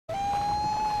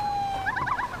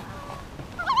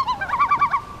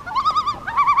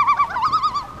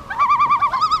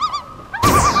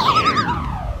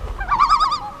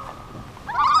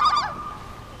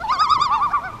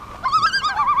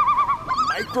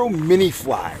micro mini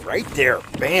fly right there.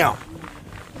 Bam.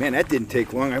 Man, that didn't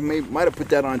take long. I might have put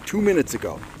that on 2 minutes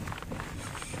ago.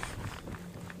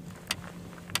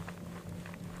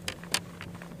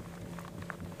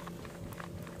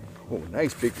 Oh,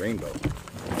 nice big rainbow.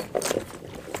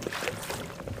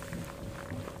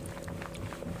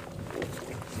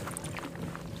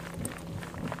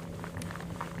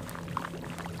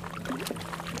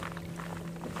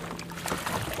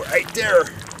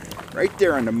 Right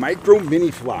there on the micro mini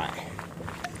fly.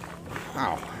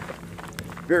 Wow,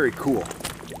 very cool.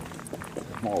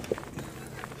 I'm all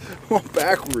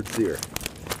backwards here.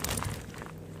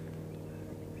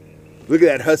 Look at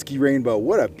that husky rainbow.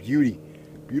 What a beauty.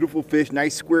 Beautiful fish,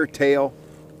 nice square tail,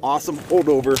 awesome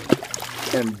holdover,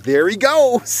 and there he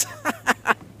goes.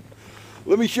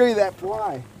 Let me show you that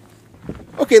fly.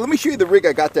 Okay, let me show you the rig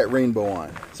I got that rainbow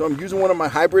on. So I'm using one of my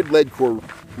hybrid lead core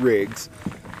rigs.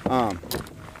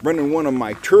 Running one of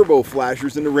my turbo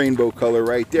flashers in the rainbow color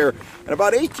right there. And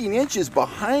about 18 inches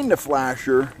behind the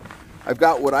flasher, I've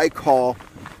got what I call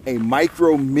a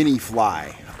micro mini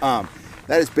fly.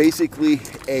 That is basically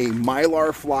a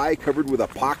mylar fly covered with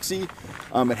epoxy.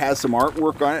 It has some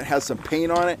artwork on it, has some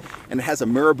paint on it, and it has a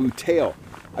marabou tail.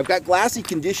 I've got glassy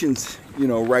conditions,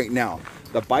 right now.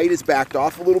 The bite is backed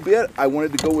off a little bit. I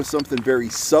wanted to go with something very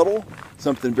subtle,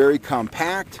 something very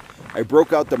compact. I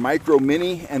broke out the micro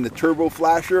mini and the turbo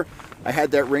flasher. I had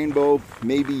that rainbow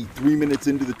maybe 3 minutes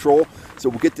into the troll. So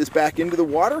we'll get this back into the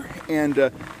water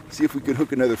and see if we can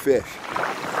hook another fish.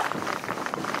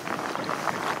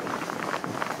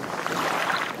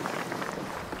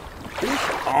 Fish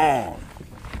on.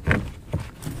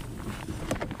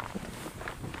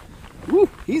 Woo,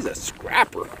 he's a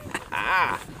scrapper.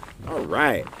 All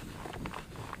right.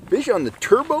 Fish on the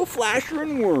turbo flasher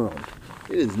and worm.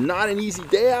 It is not an easy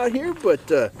day out here, but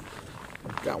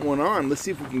got one on. Let's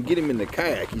see if we can get him in the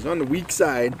kayak. He's on the weak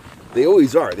side. They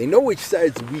always are. They know which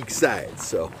side's the weak side.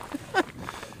 So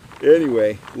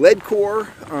anyway, lead core,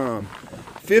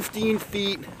 15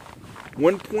 feet,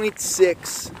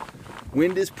 1.6.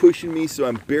 Wind is pushing me, so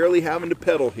I'm barely having to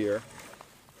pedal here.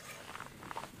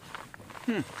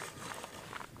 He's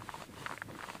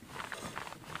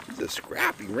a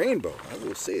scrappy rainbow, I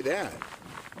will say that.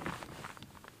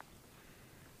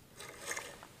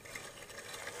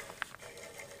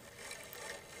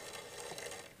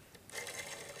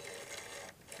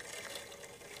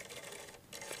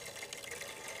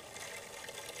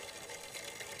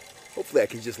 Hopefully I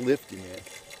can just lift him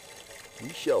in.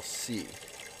 We shall see.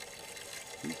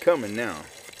 He's coming now.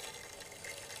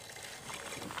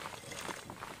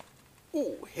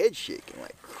 Oh, head shaking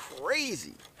like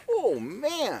crazy. Oh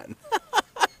man.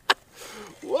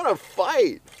 What a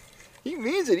fight. He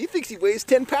means it. He thinks he weighs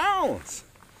 10 pounds.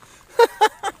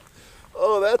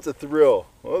 Oh, that's a thrill.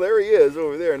 Oh, there he is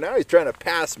over there. Now he's trying to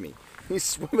pass me. He's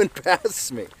swimming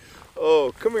past me.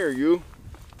 Oh, come here, you.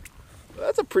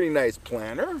 That's a pretty nice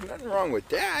planter. Nothing wrong with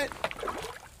that.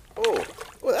 Oh,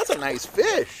 that's a nice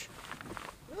fish.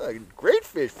 A great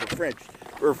fish for French,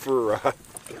 or for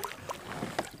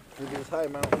this high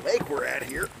mountain lake we're at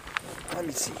here. Let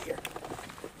me see here.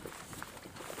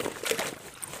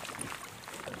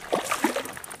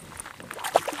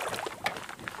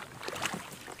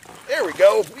 There we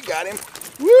go. We got him.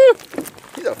 Woo!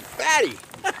 He's a fatty.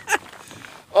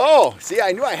 Oh, see,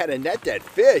 I knew I had to net that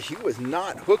fish. He was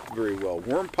not hooked very well.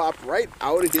 Worm popped right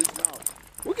out of his mouth.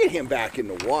 We'll get him back in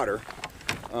the water.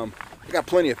 I got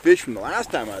plenty of fish from the last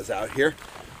time I was out here,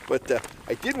 but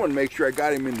I did want to make sure I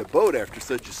got him in the boat after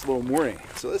such a slow morning.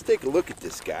 So let's take a look at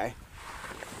this guy.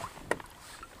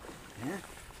 Yeah.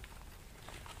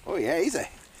 Oh yeah,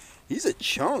 he's a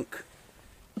chunk.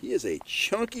 He is a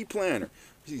chunky planter.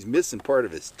 He's missing part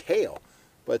of his tail.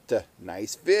 But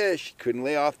nice fish. Couldn't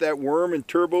lay off that worm and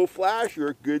turbo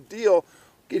flasher. Good deal.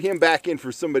 Get him back in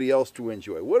for somebody else to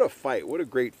enjoy. What a fight. What a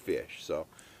great fish. So,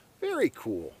 very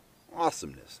cool.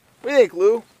 Awesomeness. What do you think,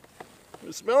 Lou?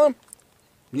 You smell him?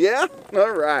 Yeah?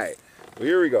 All right. Well,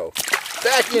 here we go.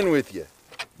 Back in with you.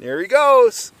 There he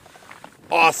goes.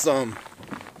 Awesome.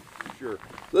 Sure.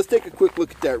 Let's take a quick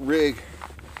look at that rig.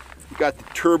 We got the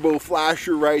turbo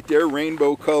flasher right there,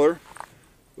 rainbow color.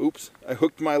 Oops, I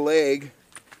hooked my leg.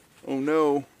 Oh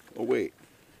no. Oh wait.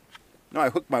 No, I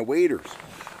hooked my waders.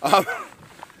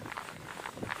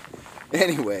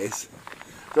 Anyways,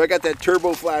 so I got that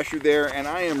turbo flasher there, and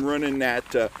I am running that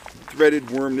threaded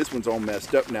worm. This one's all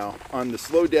messed up now. On the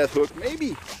slow death hook,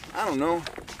 maybe, I don't know,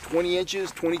 20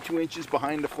 inches, 22 inches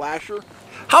behind the flasher.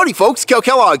 Howdy folks, Kel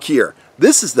Kellogg here.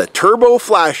 This is the turbo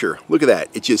flasher. Look at that.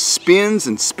 It just spins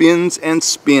and spins and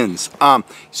spins.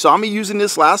 Saw me using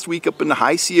this last week up in the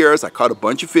high Sierras. I caught a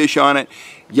bunch of fish on it.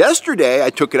 Yesterday, I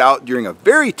took it out during a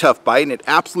very tough bite, and it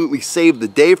absolutely saved the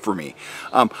day for me.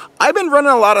 I've been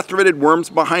running a lot of threaded worms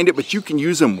behind it, but you can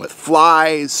use them with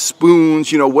flies,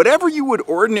 spoons, you know, whatever you would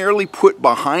ordinarily put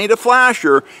behind a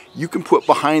flasher, you can put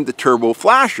behind the turbo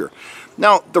flasher.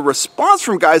 Now, the response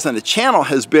from guys on the channel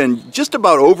has been just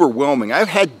about overwhelming. I've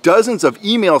had dozens of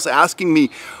emails asking me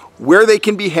where they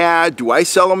can be had, do I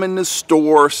sell them in the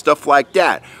store, stuff like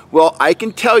that. Well, I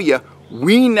can tell you,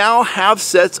 we now have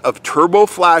sets of turbo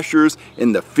flashers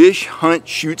in the Fish Hunt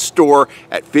Shoot store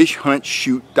at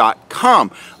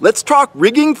fishhuntshoot.com. Let's talk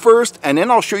rigging first, and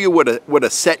then I'll show you what a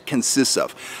set consists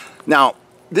of. Now,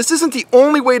 this isn't the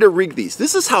only way to rig these.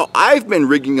 This is how I've been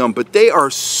rigging them, but they are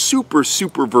super,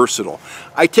 super versatile.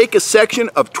 I take a section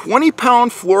of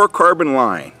 20-pound fluorocarbon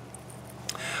line.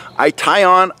 I tie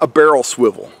on a barrel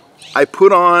swivel. I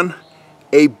put on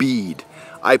a bead.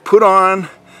 I put on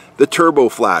the turbo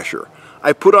flasher.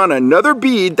 I put on another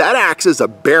bead that acts as a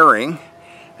bearing,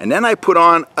 and then I put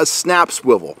on a snap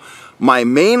swivel. My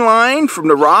main line from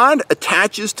the rod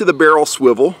attaches to the barrel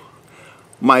swivel.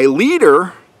 My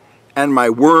leader and my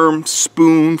worm,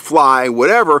 spoon, fly,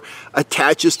 whatever,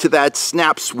 attaches to that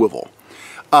snap swivel.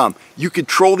 You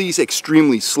control these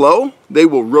extremely slow. They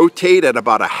will rotate at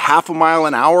about a ½ mile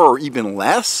an hour or even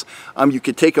less. You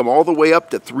can take them all the way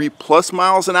up to 3+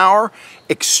 miles an hour.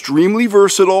 Extremely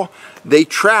versatile. They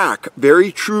track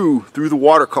very true through the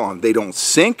water column. They don't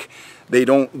sink. They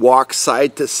don't walk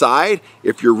side to side.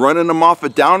 If you're running them off a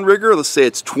downrigger, let's say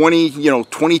it's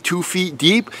 22 feet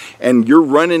deep, and you're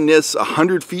running this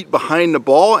 100 feet behind the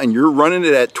ball, and you're running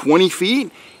it at 20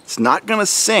 feet, it's not gonna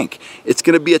sink. It's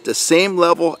gonna be at the same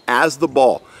level as the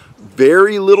ball.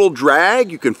 Very little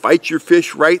drag. You can fight your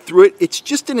fish right through it. It's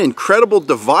just an incredible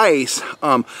device.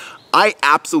 I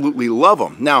absolutely love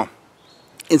them. Now,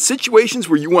 in situations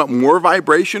where you want more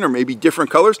vibration or maybe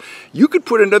different colors, you could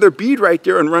put another bead right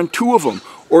there and run 2 of them,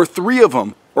 or 3 of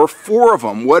them, or 4 of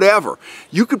them, whatever.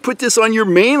 You could put this on your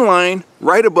main line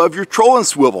right above your trolling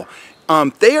swivel.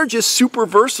 They are just super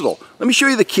versatile. Let me show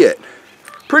you the kit.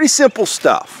 Pretty simple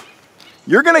stuff.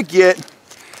 You're gonna get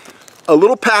a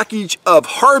little package of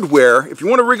hardware. If you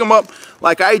want to rig them up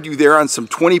like I do there on some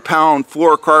 20-pound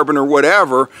fluorocarbon or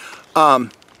whatever,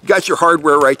 you got your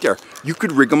hardware right there. You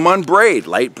could rig them on braid,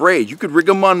 light braid. You could rig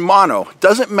them on mono.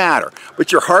 Doesn't matter.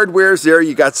 But your hardware's there.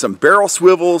 You got some barrel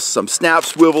swivels, some snap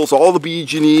swivels, all the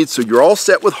beads you need. So you're all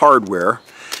set with hardware.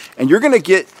 And you're going to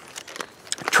get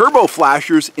turbo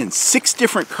flashers in 6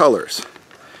 different colors.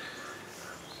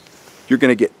 You're going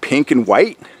to get pink and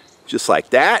white, just like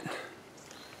that.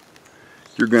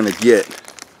 You're going to get,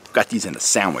 got these in a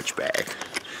sandwich bag.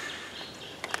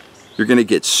 You're going to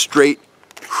get straight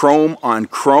chrome on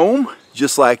chrome,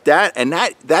 just like that, and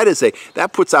that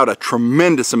puts out a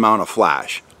tremendous amount of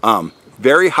flash.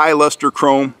 Very high luster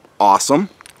chrome, awesome.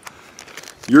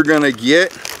 You're gonna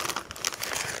get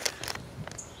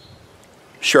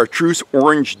chartreuse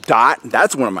orange dot.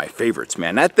 That's one of my favorites,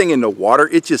 man. That thing in the water,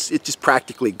 it just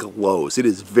practically glows. It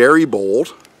is very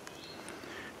bold.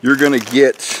 You're gonna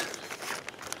get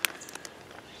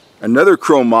another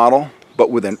chrome model,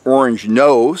 but with an orange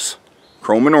nose,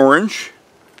 chrome and orange.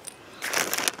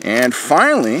 And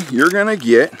finally, you're gonna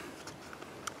get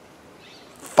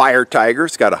Fire Tiger.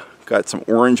 It's got some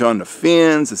orange on the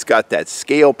fins. It's got that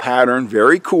scale pattern,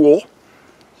 very cool.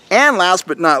 And last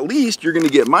but not least, you're gonna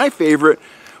get my favorite,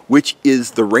 which is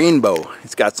the rainbow.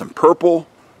 It's got some purple,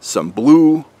 some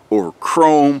blue, or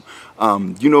chrome.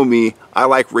 You know me, I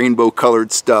like rainbow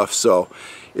colored stuff, so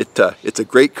it's a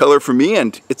great color for me,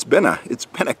 and it's been a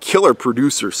killer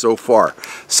producer so far.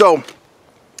 So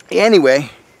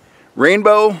anyway,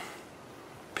 rainbow,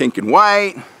 pink and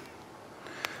white,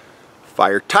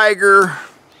 Fire Tiger,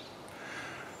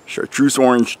 chartreuse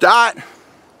orange dot,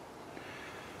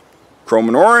 chrome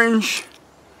and orange,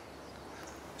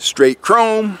 straight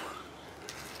chrome,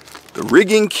 the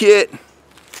rigging kit,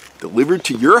 delivered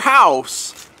to your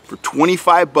house for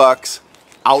 25 bucks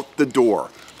out the door.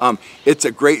 It's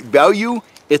a great value.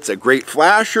 It's a great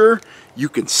flasher. You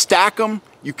can stack them.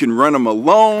 You can run them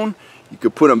alone. You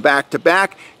could put them back to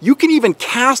back. You can even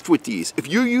cast with these.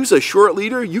 If you use a short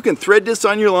leader, you can thread this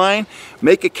on your line,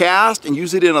 make a cast, and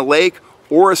use it in a lake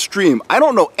or a stream. I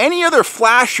don't know any other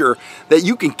flasher that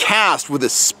you can cast with a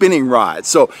spinning rod.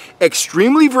 So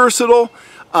extremely versatile.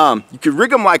 You can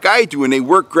rig them like I do and they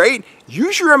work great.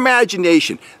 Use your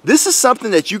imagination. This is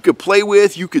something that you could play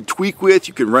with, you could tweak with.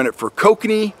 You can run it for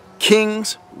kokanee,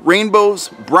 kings, rainbows,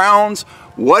 browns,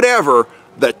 whatever.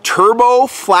 the Turbo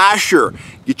Flasher.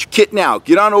 Get your kit now.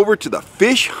 Get on over to the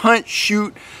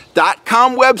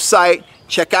fishhuntshoot.com website,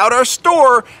 check out our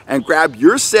store, and grab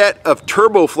your set of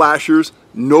Turbo Flashers.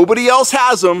 Nobody else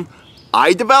has them.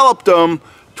 I developed them.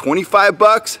 25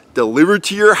 bucks delivered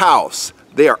to your house.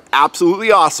 They are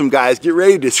absolutely awesome, guys. Get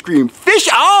ready to scream, fish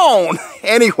on!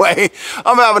 Anyway,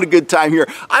 I'm having a good time here.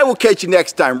 I will catch you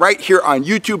next time right here on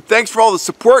YouTube. Thanks for all the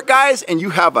support, guys, and you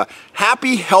have a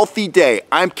happy, healthy day.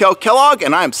 I'm Kel Kellogg,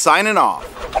 and I'm signing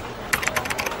off.